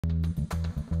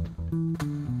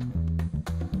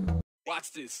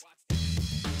Watch this.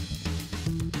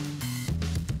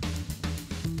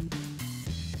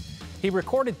 He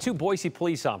recorded 2 Boise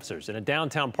police officers in a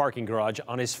downtown parking garage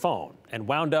on his phone and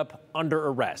wound up under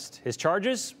arrest. His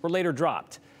charges were later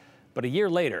dropped. But a year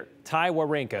later, Ty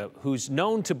Wawrinka, who's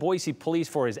known to Boise police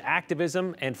for his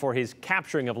activism and for his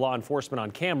capturing of law enforcement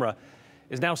on camera,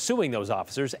 is now suing those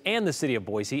officers and the city of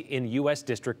Boise in U.S.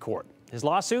 District Court. His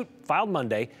lawsuit, filed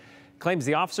Monday, claims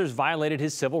the officers violated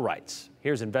his civil rights.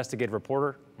 Here's investigative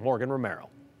reporter Morgan Romero.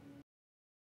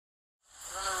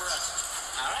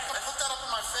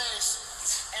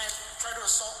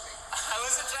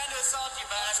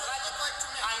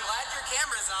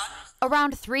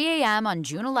 Around 3 a.m. on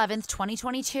June 11th,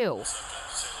 2022,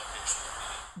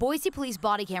 Boise police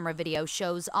body camera video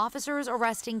shows officers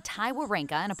arresting Ty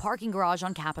Wawrinka in a parking garage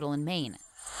on Capitol in Maine.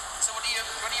 So what are you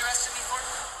arresting me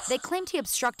for? They claimed he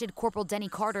obstructed Corporal Denny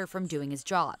Carter from doing his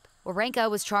job.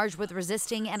 Wawrinka was charged with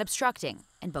resisting and obstructing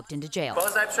and booked into jail. What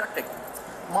was I obstructing?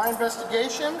 My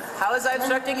investigation. How is I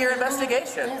obstructing your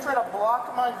investigation? Can you try to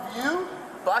block my view?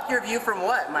 Block your view from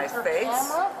what? My face?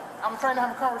 Camera? I'm trying to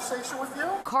have a conversation with you.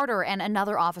 Carter and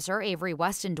another officer, Avery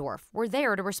Westendorf, were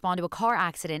there to respond to a car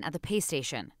accident at the pay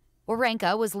station.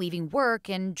 Wawrinka was leaving work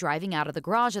and driving out of the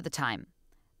garage at the time.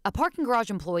 A parking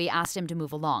garage employee asked him to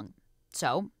move along.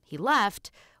 So he left,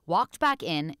 walked back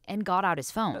in, and got out his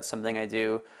phone. That's something I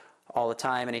do all the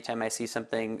time. Anytime I see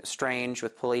something strange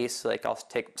with police, like I'll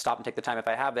stop and take the time if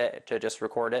I have it to just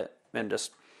record it and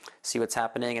just see what's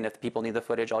happening, and if people need the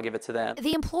footage, I'll give it to them.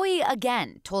 The employee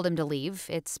again told him to leave.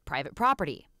 It's private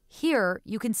property. Here,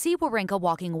 you can see Wawrinka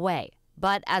walking away.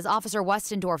 But as Officer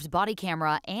Westendorf's body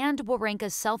camera and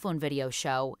Wawrinka's cell phone video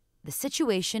show, the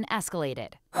situation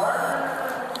escalated. I'm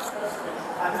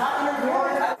not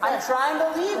interfering. I'm trying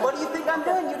to leave. What do you think I'm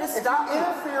doing? You just stop me.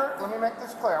 Interfere. Let me make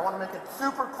this clear. I want to make it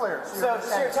super clear. So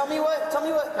tell me what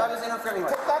God is interfering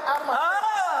with. Take that out of my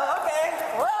Oh, okay.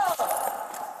 Whoa.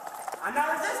 I'm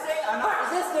not resisting. I'm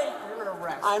not resisting. You're gonna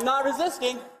arrest. I'm not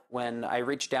resisting. When I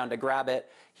reached down to grab it,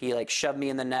 he shoved me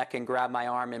in the neck and grabbed my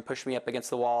arm and pushed me up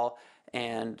against the wall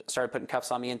and started putting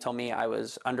cuffs on me and told me I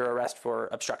was under arrest for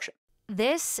obstruction.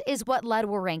 This is what led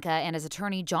Wawrinka and his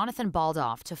attorney Jonathan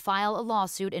Baldoff to file a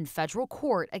lawsuit in federal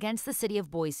court against the city of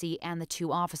Boise and the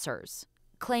 2 officers,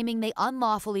 claiming they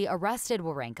unlawfully arrested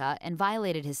Wawrinka and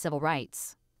violated his civil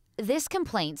rights. This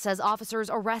complaint says officers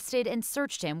arrested and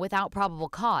searched him without probable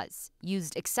cause,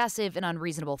 used excessive and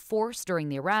unreasonable force during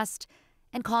the arrest,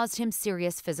 and caused him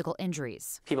serious physical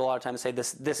injuries. People a lot of times say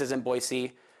this isn't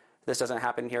Boise, this doesn't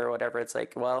happen here or whatever. It's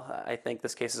like, well, I think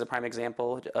this case is a prime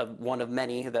example of one of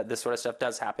many that this sort of stuff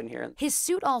does happen here. His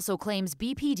suit also claims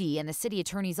BPD and the city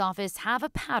attorney's office have a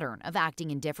pattern of acting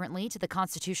indifferently to the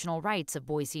constitutional rights of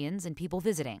Boiseans and people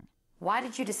visiting. Why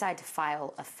did you decide to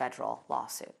file a federal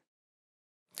lawsuit?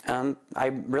 I'm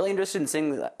really interested in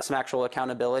seeing some actual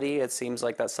accountability. It seems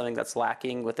like that's something that's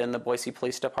lacking within the Boise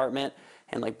Police Department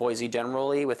and Boise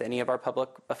generally with any of our public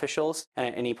officials. And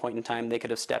at any point in time, they could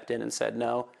have stepped in and said,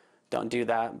 no, don't do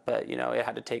that. But, it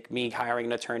had to take me hiring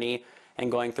an attorney and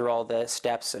going through all the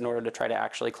steps in order to try to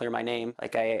actually clear my name.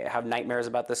 I have nightmares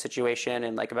about the situation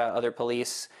and about other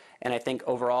police. And I think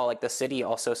overall, the city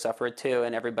also suffered too,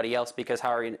 and everybody else, because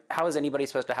how is anybody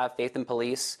supposed to have faith in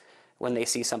police when they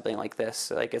see something like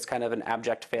this? It's kind of an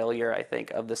abject failure, I think,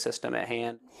 of the system at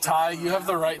hand. Ty, you have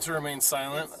the right to remain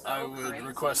silent. I would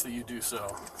request that you do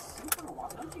so.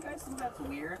 Don't you guys think that's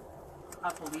weird? How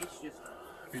police just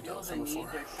feel the need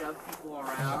to shove people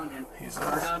around and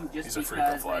hurt them just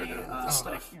because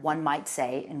they... One might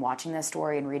say, in watching this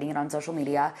story and reading it on social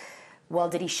media, well,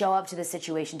 did he show up to the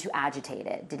situation to agitate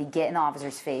it? Did he get in the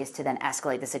officer's face to then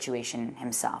escalate the situation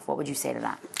himself? What would you say to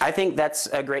that? I think that's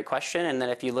a great question. And then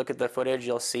if you look at the footage,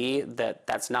 you'll see that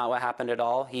that's not what happened at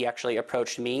all. He actually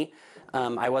approached me.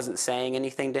 I wasn't saying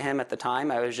anything to him at the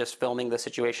time. I was just filming the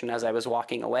situation as I was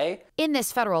walking away. In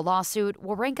this federal lawsuit,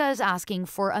 Wawrinka is asking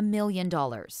for $1 million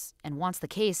and wants the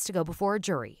case to go before a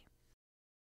jury.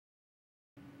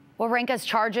 Wawrinka's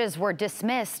charges were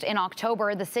dismissed in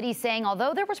October, the city saying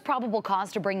although there was probable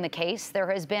cause to bring the case,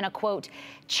 there has been a, quote,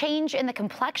 change in the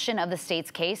complexion of the state's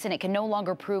case and it can no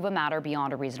longer prove a matter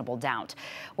beyond a reasonable doubt.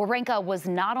 Wawrinka was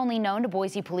not only known to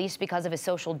Boise police because of his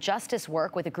social justice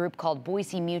work with a group called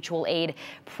Boise Mutual Aid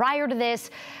prior to this,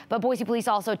 but Boise police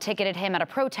also ticketed him at a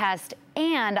protest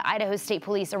and Idaho State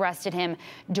Police arrested him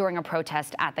during a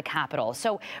protest at the Capitol.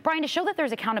 So, Brian, to show that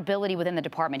there's accountability within the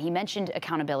department, he mentioned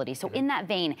accountability. So in that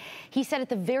vein, He said at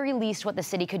the very least what the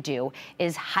city could do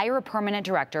is hire a permanent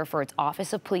director for its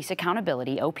Office of Police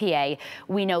Accountability, OPA.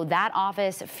 We know that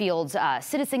office fields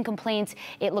citizen complaints,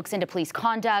 it looks into police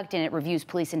conduct, and it reviews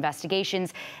police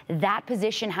investigations. That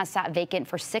position has sat vacant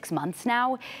for 6 months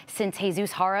now since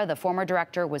Jesus Hara, the former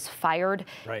director, was fired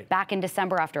back in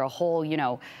December after a whole,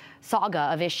 saga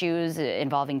of issues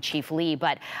involving Chief Lee.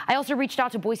 But I also reached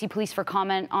out to Boise Police for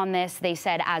comment on this. They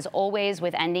said, as always,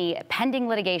 with any pending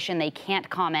litigation, they can't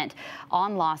comment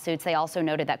on lawsuits. They also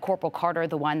noted that Corporal Carter,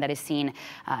 the one that is seen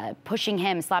pushing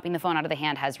him, slapping the phone out of the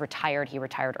hand, has retired. He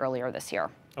retired earlier this year.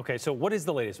 Okay, so what is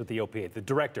the latest with the OPA? The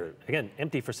director, again,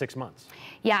 empty for 6 months.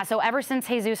 Yeah, so ever since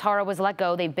Jesus Hara was let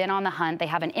go, they've been on the hunt. They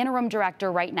have an interim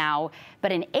director right now.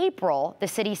 But in April, the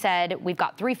city said, we've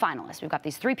got 3 finalists. We've got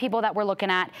these 3 people that we're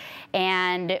looking at.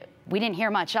 And we didn't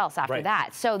hear much else after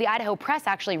that. So the Idaho Press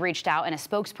actually reached out, and a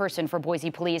spokesperson for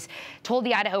Boise Police told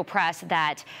the Idaho Press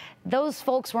that those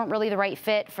folks weren't really the right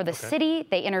fit for the city.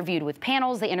 They interviewed with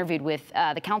panels. They interviewed with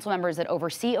the council members that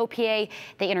oversee OPA.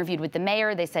 They interviewed with the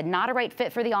mayor. They said not a right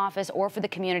fit for the office or for the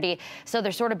community. So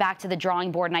they're sort of back to the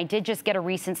drawing board. And I did just get a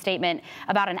recent statement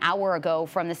about an hour ago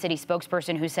from the city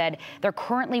spokesperson who said they're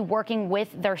currently working with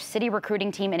their city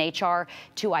recruiting team in HR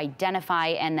to identify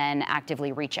and then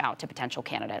actively reach out to potential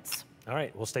candidates. All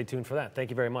right, we'll stay tuned for that. Thank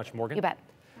you very much, Morgan. You bet.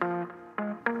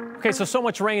 Okay, so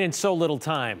much rain in so little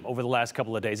time over the last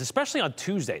couple of days, especially on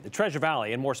Tuesday. The Treasure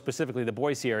Valley, and more specifically the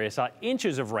Boise area, saw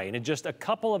inches of rain in just a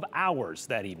couple of hours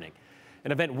that evening.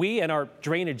 An event we and our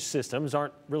drainage systems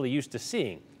aren't really used to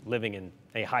seeing, living in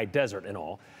a high desert and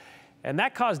all. And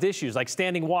that caused issues like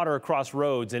standing water across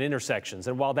roads and intersections.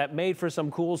 And while that made for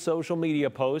some cool social media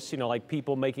posts, like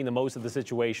people making the most of the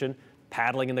situation,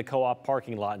 paddling in the co-op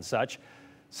parking lot and such,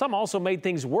 some also made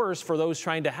things worse for those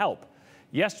trying to help.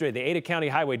 Yesterday, the Ada County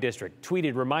Highway District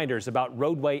tweeted reminders about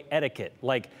roadway etiquette,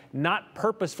 like not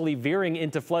purposefully veering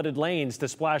into flooded lanes to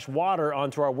splash water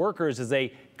onto our workers as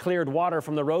they cleared water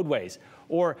from the roadways.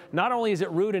 Or not only is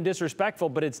it rude and disrespectful,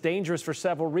 but it's dangerous for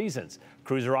several reasons.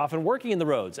 Crews are often working in the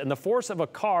roads, and the force of a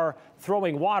car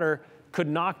throwing water could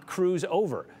knock crews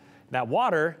over. That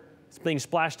water is being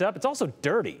splashed up. It's also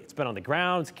dirty. It's been on the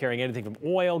ground, it's carrying anything from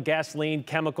oil, gasoline,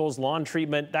 chemicals, lawn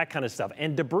treatment, that kind of stuff,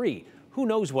 and debris. Who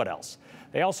knows what else?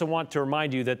 They also want to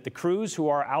remind you that the crews who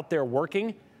are out there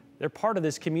working, they're part of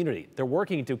this community. They're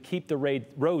working to keep the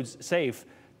roads safe,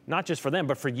 not just for them,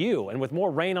 but for you. And with more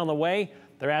rain on the way,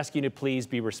 they're asking you to please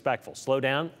be respectful. Slow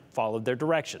down, follow their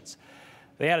directions.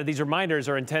 They added these reminders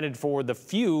are intended for the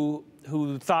few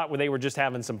who thought they were just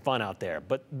having some fun out there.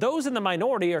 But those in the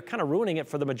minority are kind of ruining it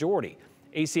for the majority.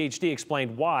 ACHD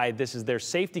explained why this is their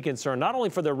safety concern, not only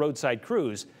for their roadside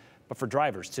crews, but for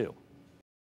drivers too.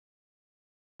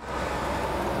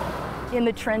 In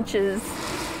the trenches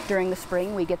during the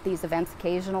spring, we get these events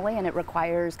occasionally, and it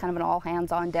requires kind of an all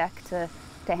hands on deck to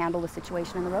handle the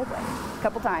situation in the roadway. A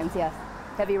couple times, yes.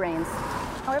 Heavy rains.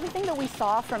 Everything that we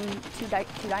saw from two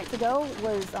nights ago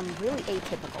was really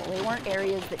atypical. They weren't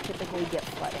areas that typically get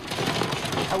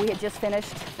flooding. We had just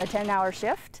finished a 10-hour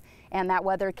shift, and that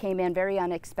weather came in very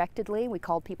unexpectedly. We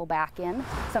called people back in.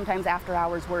 Sometimes after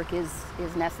hours work is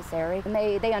necessary, and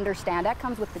they understand that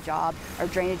comes with the job. Our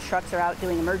drainage trucks are out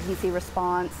doing emergency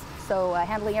response, so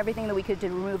handling everything that we could to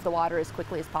remove the water as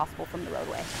quickly as possible from the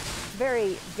roadway.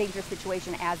 Very dangerous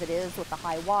situation as it is with the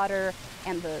high water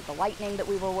and the lightning that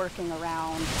we were working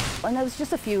around. And there was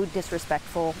just a few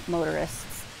disrespectful motorists.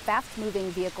 Fast-moving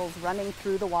vehicles running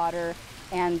through the water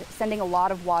and sending a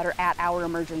lot of water at our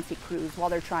emergency crews while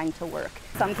they're trying to work.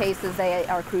 In some cases,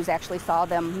 our crews actually saw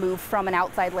them move from an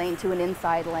outside lane to an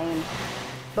inside lane.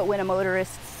 But when a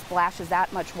motorist splashes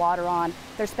that much water on,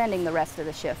 they're spending the rest of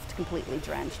the shift completely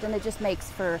drenched, and it just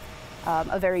makes for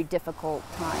a very difficult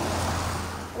time.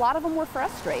 A lot of them were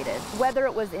frustrated. Whether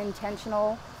it was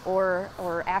intentional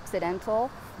or accidental,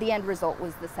 the end result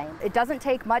was the same. It doesn't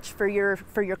take much for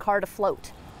your car to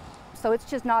float. So it's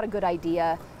just not a good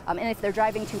idea. And if they're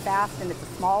driving too fast and it's a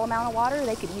small amount of water,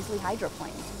 they could easily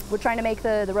hydroplane. We're trying to make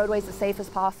the roadways as safe as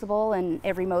possible, and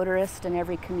every motorist and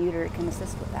every commuter can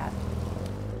assist with that.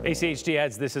 ACHD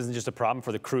adds this isn't just a problem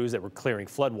for the crews that were clearing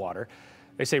floodwater.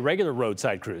 They say regular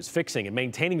roadside crews fixing and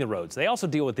maintaining the roads, they also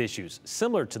deal with issues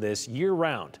similar to this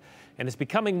year-round, and it's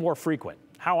becoming more frequent.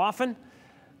 How often?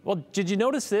 Well, did you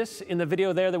notice this in the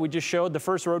video there that we just showed? The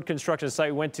first road construction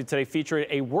site we went to today featured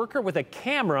a worker with a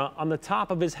camera on the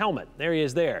top of his helmet. There he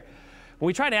is there. When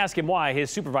we tried to ask him why, his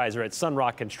supervisor at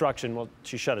Sunrock Construction, well,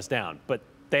 she shut us down, but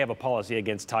they have a policy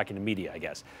against talking to media, I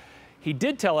guess. He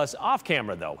did tell us off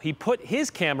camera, though. He put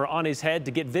his camera on his head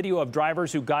to get video of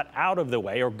drivers who got out of the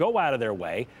way or go out of their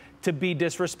way to be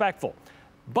disrespectful.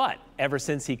 But ever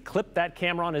since he clipped that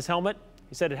camera on his helmet,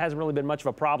 He said it hasn't really been much of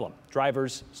a problem.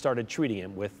 Drivers started treating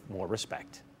him with more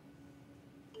respect.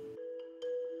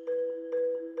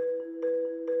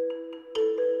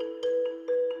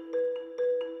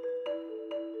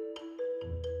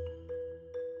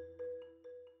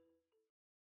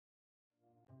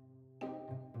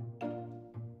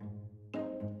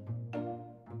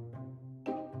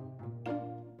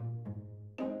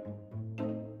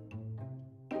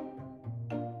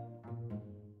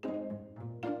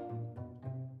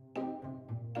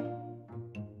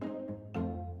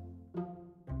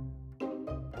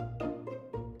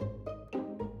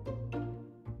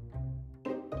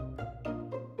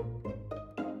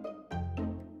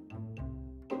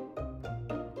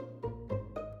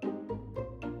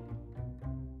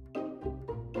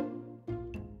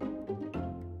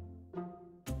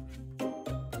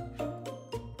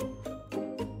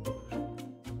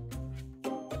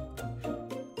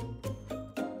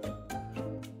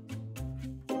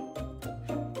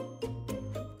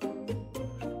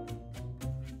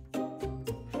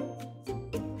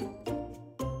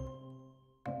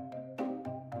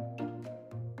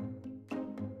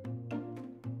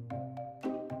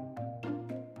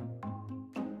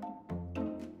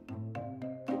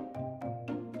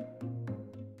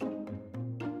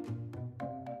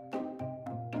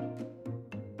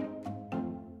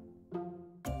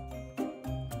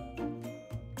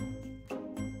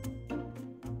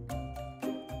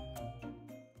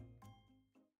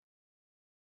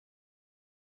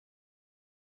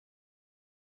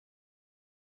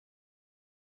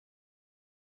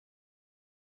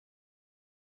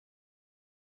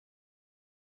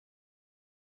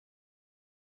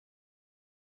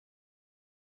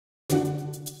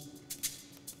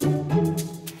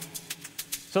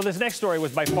 So this next story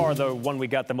was by far the one we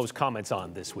got the most comments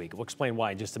on this week. We'll explain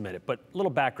why in just a minute, but a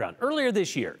little background. Earlier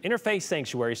this year, Interfaith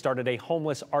Sanctuary started a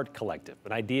homeless art collective,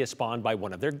 an idea spawned by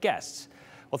one of their guests.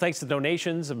 Well, thanks to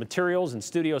donations of materials and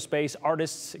studio space,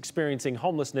 artists experiencing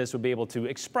homelessness would be able to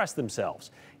express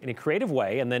themselves in a creative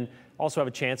way and then also have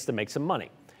a chance to make some money.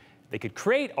 They could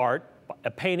create art, a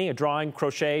painting, a drawing,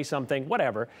 crochet, something,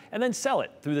 whatever, and then sell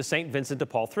it through the St. Vincent de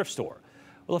Paul thrift store.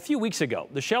 Well, a few weeks ago,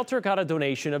 the shelter got a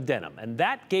donation of denim, and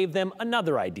that gave them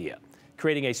another idea,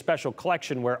 creating a special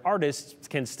collection where artists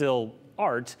can still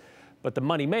art, but the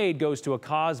money made goes to a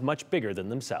cause much bigger than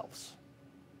themselves.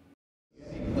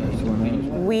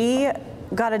 We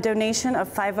got a donation of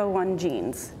 501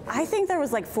 jeans. I think there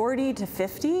was like 40 to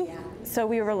 50. So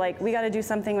we were like, we got to do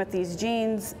something with these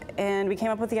jeans, and we came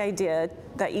up with the idea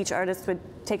that each artist would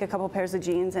take a couple pairs of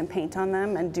jeans and paint on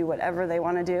them and do whatever they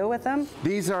want to do with them.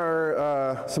 These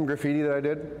are some graffiti that I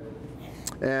did,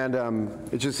 and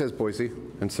it just says Boise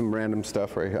and some random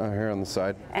stuff right here on the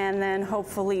side. And then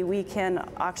hopefully we can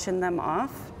auction them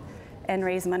off and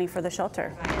raise money for the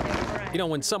shelter. You know,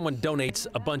 when someone donates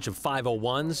a bunch of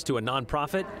 501s to a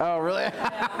nonprofit, oh, really?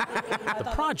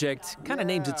 the project kind of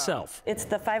names itself. It's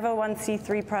the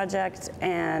 501c3 project,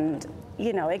 and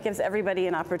you know, it gives everybody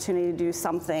an opportunity to do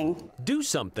something. Do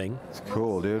something. It's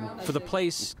cool, dude. For the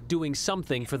place doing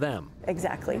something for them.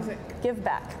 Exactly. Give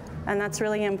back. And that's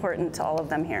really important to all of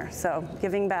them here. So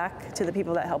giving back to the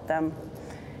people that help them.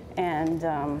 And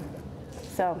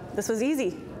so this was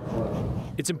easy.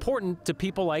 It's important to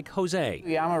people like Jose.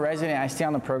 Yeah, I'm a resident. I stay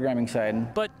on the programming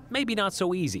side. But maybe not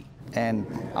so easy. And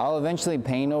I'll eventually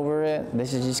paint over it.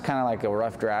 This is just kind of like a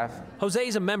rough draft. Jose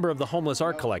is a member of the Homeless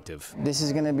Art Collective. This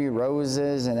is going to be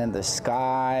roses, and then the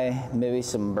sky, maybe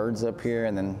some birds up here,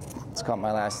 and then it's called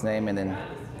my last name, and then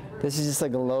this is just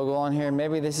like a logo on here.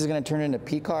 Maybe this is going to turn into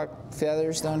peacock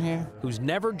feathers down here. Who's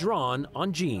never drawn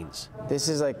on jeans. This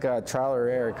is like a trial or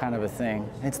error kind of a thing.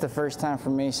 It's the first time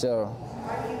for me, so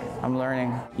I'm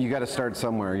learning. You got to start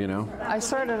somewhere, you know? I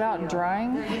started out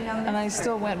drawing, and I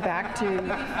still went back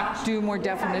to do more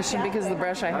definition because the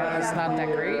brush I have is not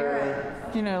that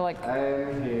great. You know, like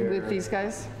with these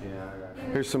guys.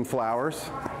 Here's some flowers.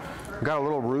 Got a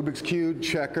little Rubik's Cube,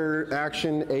 checker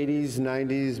action, 80s,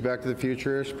 90s, Back to the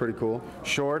Future-ish, pretty cool.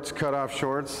 Shorts, cut-off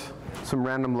shorts, some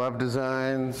random love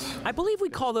designs. I believe we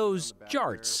call those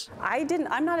jarts.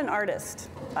 I'm not an artist.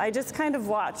 I just kind of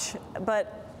watch,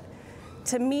 but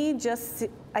to me,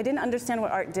 I didn't understand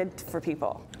what art did for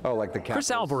people. Oh, like the cat. Chris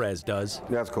Alvarez does.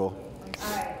 That's cool.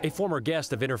 A former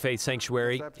guest of Interfaith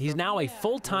Sanctuary, he's now a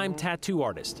full-time tattoo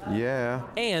artist. Yeah.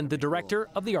 And the director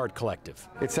of the art collective.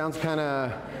 It sounds kind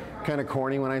of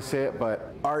corny when I say it,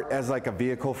 but art as like a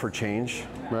vehicle for change.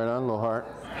 Right on, little heart.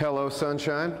 Hello,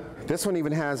 sunshine. This one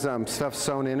even has stuff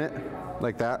sewn in it,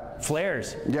 like that.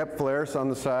 Flares. Yep, flares on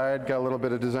the side. Got a little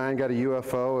bit of design. Got a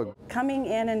UFO. Coming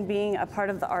in and being a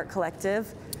part of the art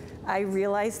collective I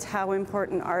realized how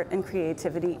important art and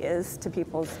creativity is to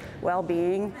people's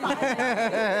well-being.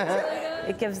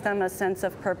 It gives them a sense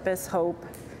of purpose, hope,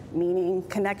 meaning,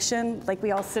 connection. Like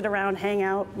we all sit around, hang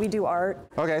out, we do art.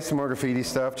 Okay, some more graffiti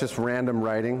stuff, just random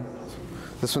writing.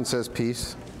 This one says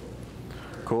peace.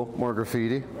 Cool, more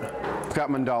graffiti. It's got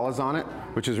mandalas on it,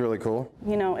 which is really cool.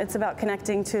 You know, it's about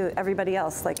connecting to everybody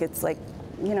else. Like,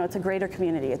 you know, it's a greater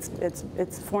community.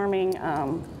 It's forming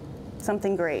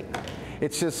something great.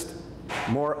 It's just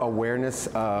more awareness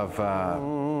of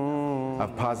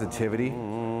positivity,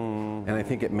 and I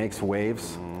think it makes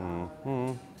waves.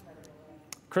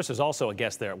 Chris was also a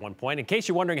guest there at one point. In case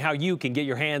you're wondering how you can get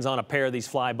your hands on a pair of these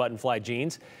fly button fly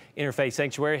jeans, Interfaith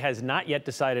Sanctuary has not yet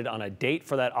decided on a date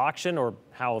for that auction or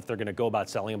how if they're going to go about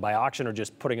selling them by auction or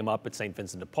just putting them up at St.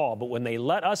 Vincent de Paul. But when they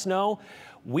let us know,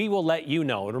 we will let you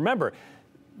know. And remember,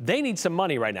 they need some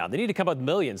money right now. They need to come up with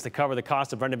millions to cover the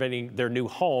cost of renovating their new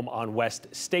home on West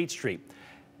State Street.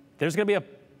 There's going to be a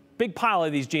big pile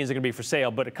of these jeans that are going to be for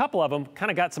sale, but a couple of them kind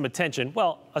of got some attention.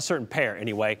 Well, a certain pair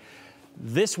anyway.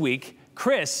 This week,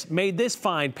 Chris made this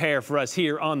fine pair for us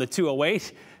here on the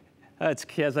 208. It's,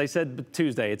 as I said,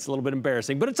 Tuesday. It's a little bit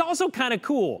embarrassing, but it's also kind of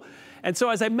cool. And so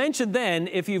as I mentioned then,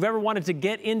 if you've ever wanted to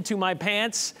get into my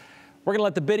pants, we're going to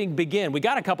let the bidding begin. We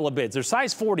got a couple of bids. They're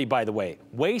size 40, by the way.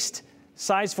 Waist,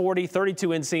 size 40, 32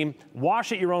 inseam.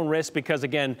 Wash at your own risk because,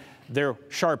 again, they're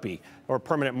Sharpie or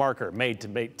permanent marker made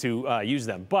to use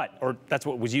them. Or that's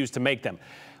what was used to make them.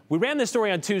 We ran this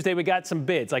story on Tuesday. We got some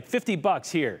bids, like $50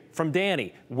 here from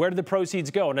Danny. Where do the proceeds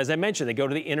go? And as I mentioned, they go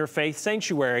to the Interfaith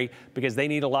Sanctuary because they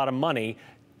need a lot of money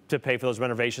to pay for those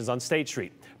renovations on State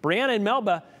Street. Brianna in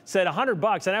Melba said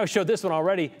 $100, and I showed this one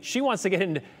already. She wants to get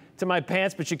into my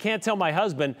pants, but she can't tell my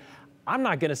husband. I'm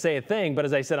not going to say a thing, but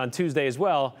as I said on Tuesday as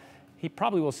well, he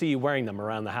probably will see you wearing them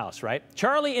around the house, right?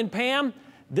 Charlie and Pam,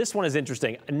 this one is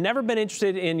interesting. I've never been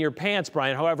interested in your pants,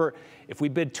 Brian. However, if we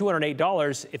bid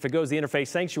 $208, if it goes to the Interfaith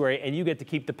Sanctuary and you get to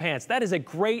keep the pants, that is a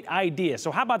great idea.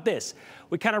 So how about this?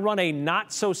 We kind of run a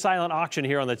not-so-silent auction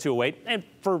here on the 208, and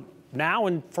for now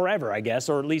and forever, I guess,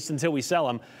 or at least until we sell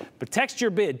them. But text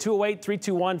your bid,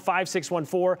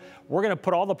 208-321-5614. We're going to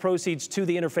put all the proceeds to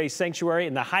the Interfaith Sanctuary,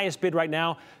 and the highest bid right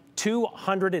now,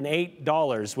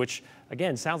 $208, which,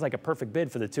 again, sounds like a perfect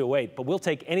bid for the 208, but we'll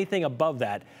take anything above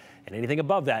that, and anything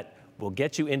above that will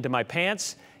get you into my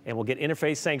pants, and we'll get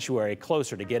Interfaith Sanctuary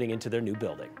closer to getting into their new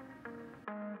building.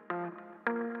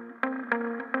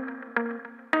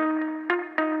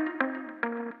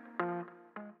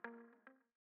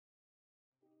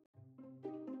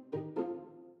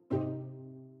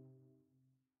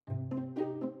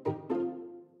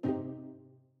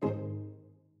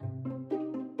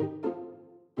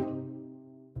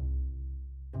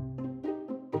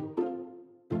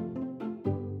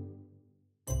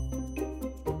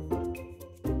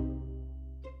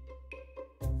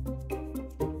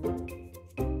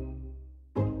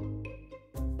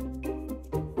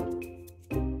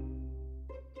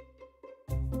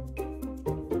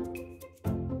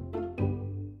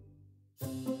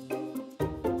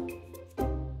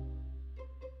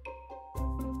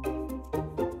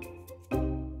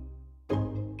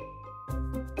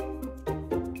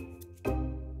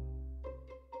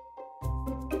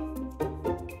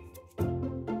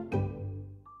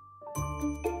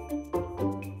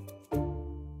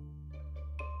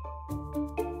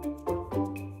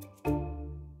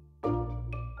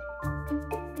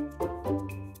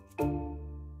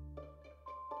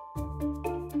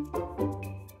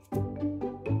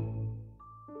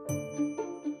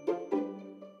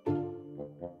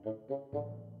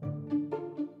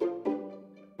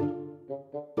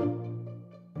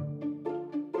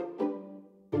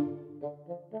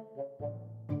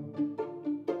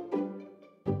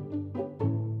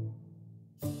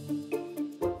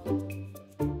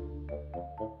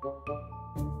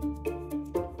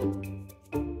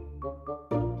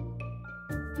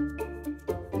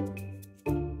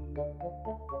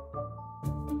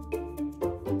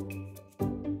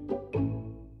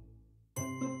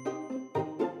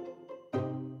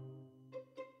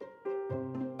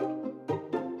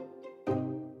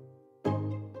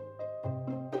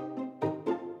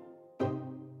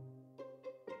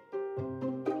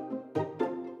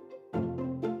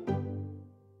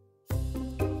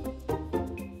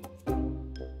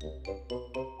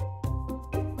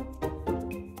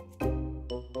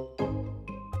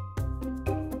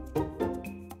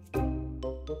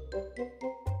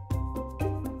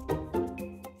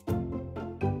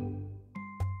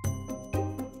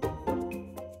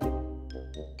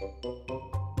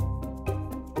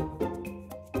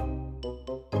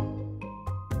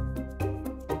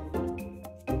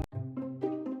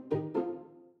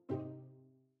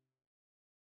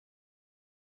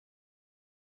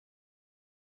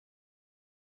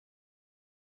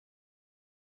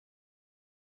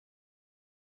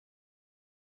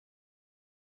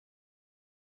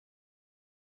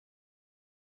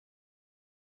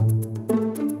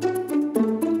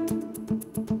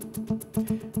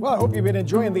 Well, I hope you've been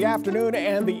enjoying the afternoon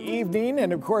and the evening.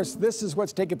 And of course, this is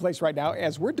what's taking place right now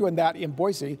as we're doing that in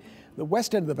Boise, the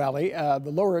west end of the valley,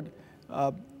 the lower,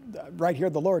 right here,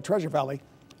 the lower Treasure Valley.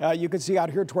 You can see out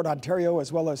here toward Ontario,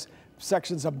 as well as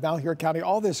sections of Malheur County.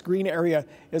 All this green area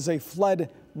is a flood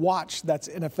watch that's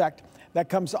in effect. That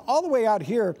comes all the way out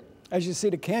here, as you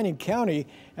see, to Canyon County,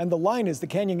 and the line is the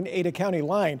Canyon-Ada County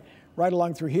line right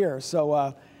along through here.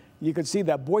 So you can see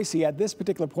that Boise at this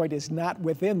particular point is not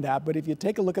within that, but if you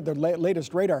take a look at the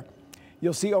latest radar,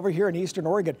 you'll see over here in eastern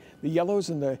Oregon, the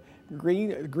yellows and the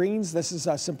greens. This is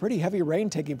some pretty heavy rain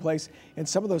taking place in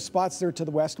some of those spots there to the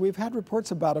west. We've had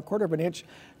reports about 1/4 of an inch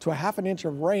to 1/2 an inch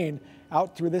of rain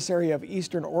out through this area of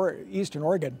eastern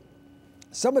Oregon.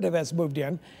 Some of it has moved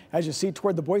in, as you see,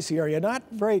 toward the Boise area. Not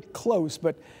very close,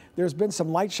 but there's been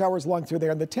some light showers along through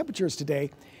there, and the temperatures today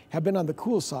have been on the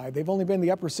cool side. They've only been in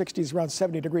the upper 60s, around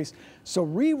 70 degrees. So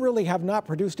we really have not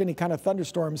produced any kind of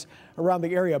thunderstorms around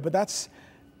the area, but that's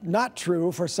not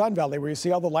true for Sun Valley, where you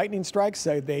see all the lightning strikes.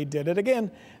 They did it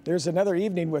again. There's another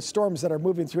evening with storms that are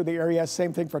moving through the area.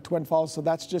 Same thing for Twin Falls, so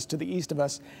that's just to the east of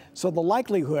us. So the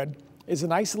likelihood is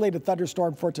an isolated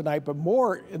thunderstorm for tonight, but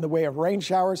more in the way of rain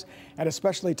showers, and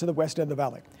especially to the west end of the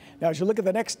valley. Now, as you look at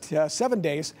the next 7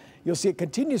 days, you'll see it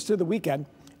continues through the weekend.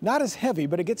 Not as heavy,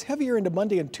 but it gets heavier into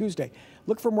Monday and Tuesday.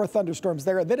 Look for more thunderstorms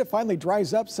there, and then it finally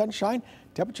dries up, sunshine.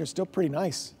 Temperature's still pretty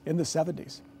nice in the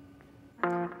 70s.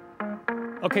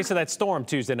 Okay, so that storm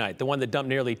Tuesday night, the one that dumped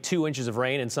nearly 2 inches of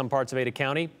rain in some parts of Ada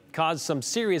County, caused some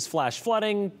serious flash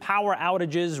flooding, power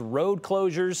outages, road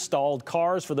closures, stalled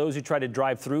cars for those who try to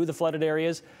drive through the flooded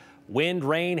areas, wind,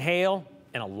 rain, hail,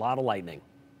 and a lot of lightning.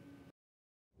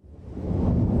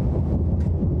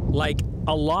 Like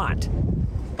a lot.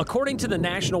 According to the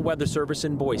National Weather Service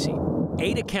in Boise,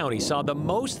 Ada County saw the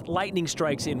most lightning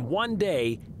strikes in one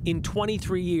day in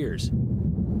 23 years.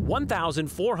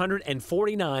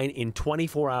 1,449 in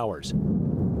 24 hours.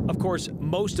 Of course,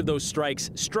 most of those strikes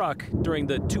struck during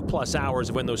the 2+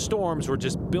 hours when those storms were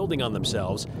just building on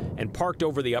themselves and parked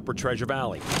over the upper Treasure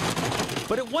Valley.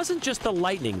 But it wasn't just the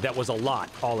lightning that was a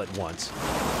lot all at once.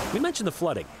 We mentioned the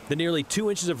flooding, the nearly 2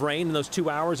 inches of rain in those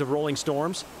 2 hours of rolling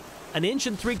storms.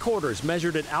 1.75 inches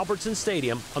measured at Albertson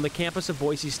Stadium on the campus of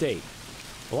Boise State.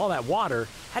 Well, all that water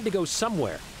had to go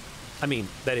somewhere. I mean,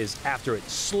 that is, after it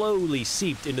slowly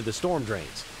seeped into the storm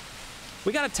drains.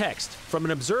 We got a text from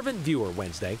an observant viewer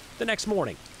Wednesday, the next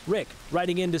morning. Rick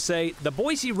writing in to say the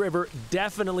Boise River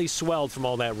definitely swelled from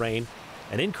all that rain.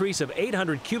 An increase of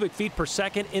 800 cubic feet per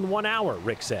second in 1 hour,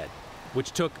 Rick said,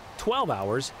 which took 12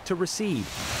 hours to recede.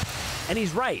 And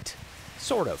he's right,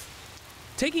 sort of.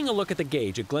 Taking a look at the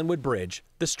gauge at Glenwood Bridge,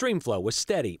 the stream flow was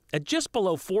steady at just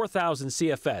below 4,000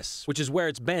 CFS, which is where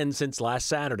it's been since last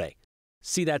Saturday.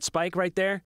 See that spike right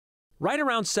there? Right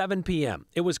around 7 p.m.,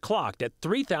 it was clocked at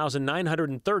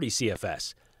 3,930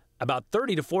 CFS, about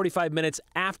 30 to 45 minutes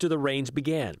after the rains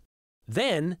began.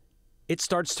 Then it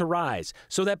starts to rise,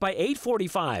 so that by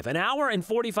 8:45, an hour and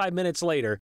 45 minutes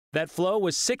later, that flow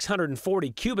was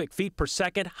 640 cubic feet per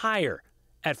second higher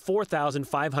at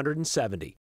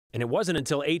 4,570. And it wasn't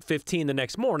until 8:15 the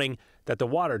next morning that the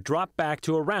water dropped back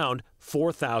to around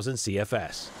 4,000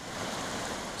 CFS.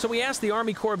 So we asked the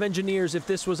Army Corps of Engineers if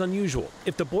this was unusual,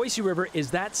 if the Boise River is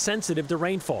that sensitive to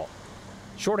rainfall.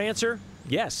 Short answer,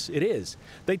 yes, it is.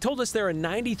 They told us there are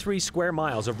 93 square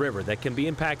miles of river that can be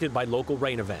impacted by local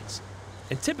rain events.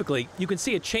 And typically, you can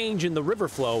see a change in the river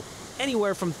flow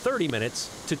anywhere from 30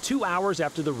 minutes to 2 hours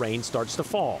after the rain starts to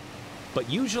fall. But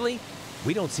usually,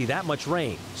 we don't see that much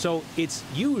rain. So it's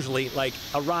usually like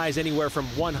a rise anywhere from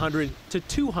 100 to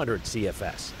 200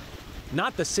 CFS.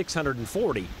 Not the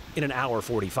 640 in an hour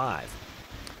 45.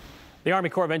 The Army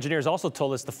Corps of Engineers also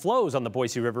told us the flows on the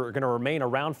Boise River are going to remain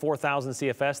around 4,000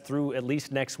 CFS through at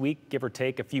least next week, give or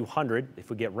take a few hundred if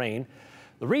we get rain.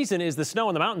 The reason is the snow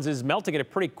in the mountains is melting at a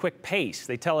pretty quick pace.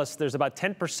 They tell us there's about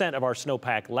 10% of our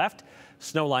snowpack left.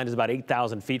 Snow line is about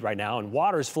 8,000 feet right now, and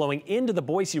water is flowing into the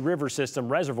Boise River system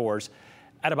reservoirs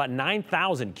at about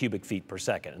 9,000 cubic feet per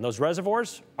second. And those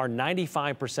reservoirs are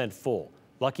 95% full.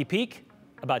 Lucky Peak,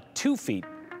 about 2 feet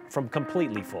from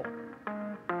completely full.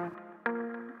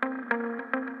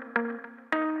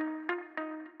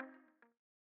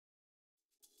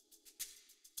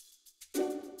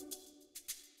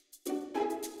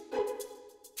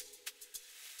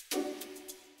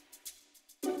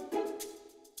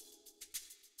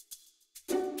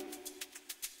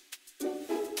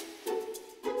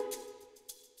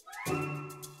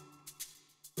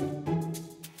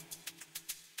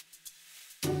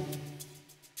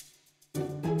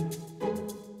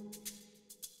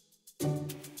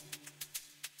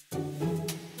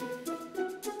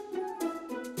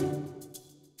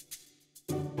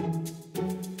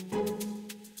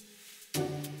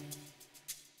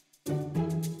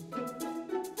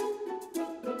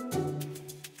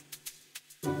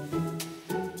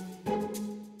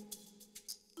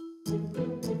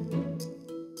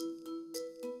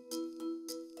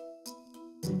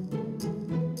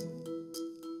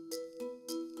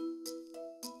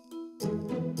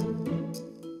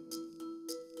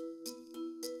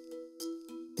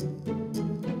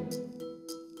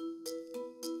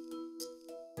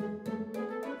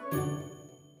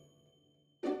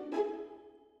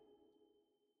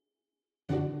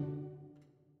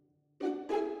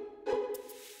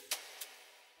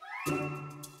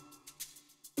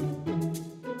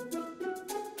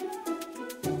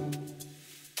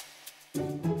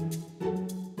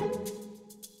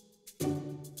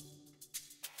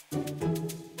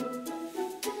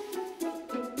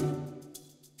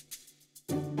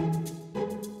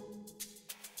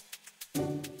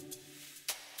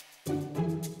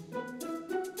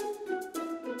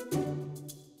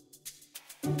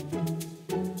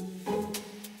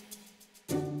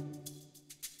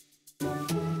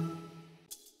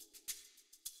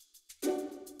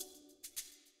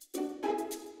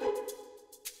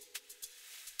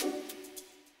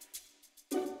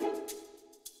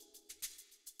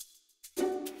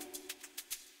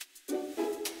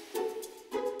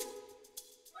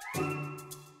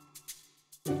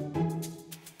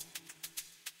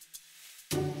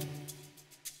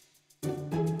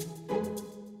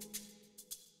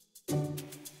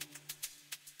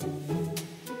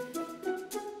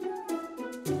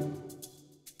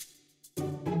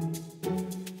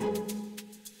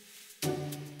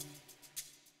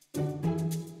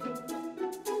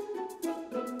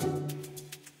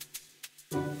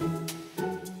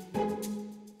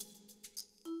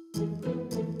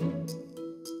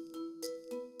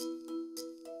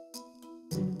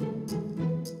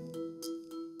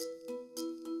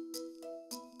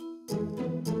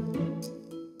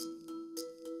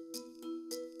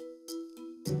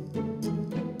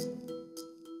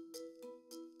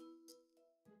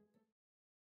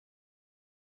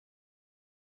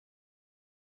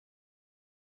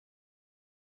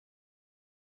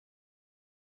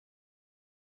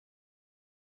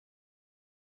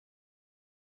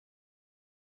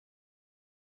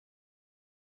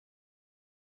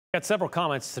 Got several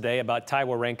comments today about Ty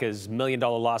Warenka's $1 million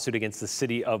lawsuit against the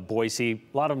city of Boise.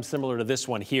 A lot of them similar to this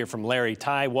one here from Larry.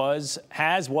 Ty was,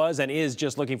 and is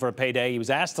just looking for a payday. He was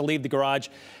asked to leave the garage,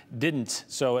 didn't,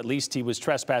 so at least he was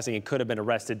trespassing and could have been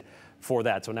arrested for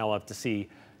that. So now we'll have to see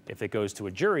if it goes to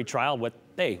a jury trial, what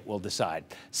they will decide.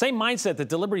 Same mindset that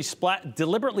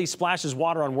deliberately splashes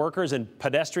water on workers and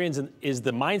pedestrians is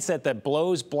the mindset that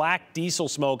blows black diesel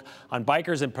smoke on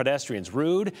bikers and pedestrians.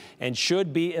 Rude and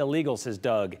should be illegal, says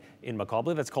Doug in McCall. I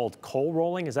believe that's called coal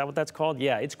rolling. Is that what that's called?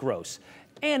 Yeah, it's gross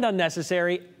and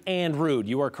unnecessary and rude.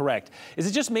 You are correct. Is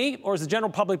it just me, or is the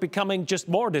general public becoming just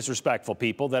more disrespectful to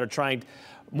people that are trying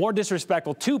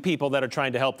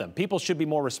to help them? People should be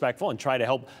more respectful and try to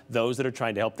help those that are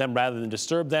trying to help them rather than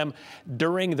disturb them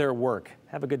during their work.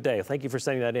 Have a good day. Thank you for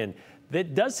sending that in.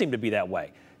 It does seem to be that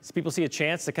way. So people see a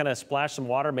chance to kind of splash some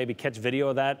water, maybe catch video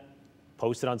of that,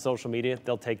 post it on social media.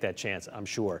 They'll take that chance, I'm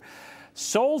sure.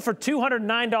 Sold for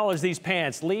 $209, these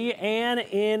pants. Lee Ann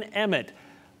in Emmett.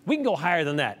 We can go higher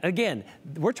than that. Again,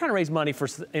 we're trying to raise money for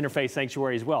Interfaith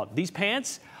Sanctuary as well. These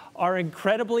pants are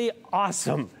incredibly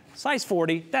awesome. Size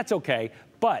 40, that's okay.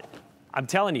 But I'm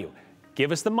telling you,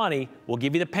 give us the money, we'll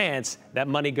give you the pants. That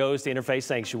money goes to Interfaith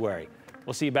Sanctuary.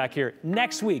 We'll see you back here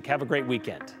next week. Have a great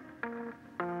weekend.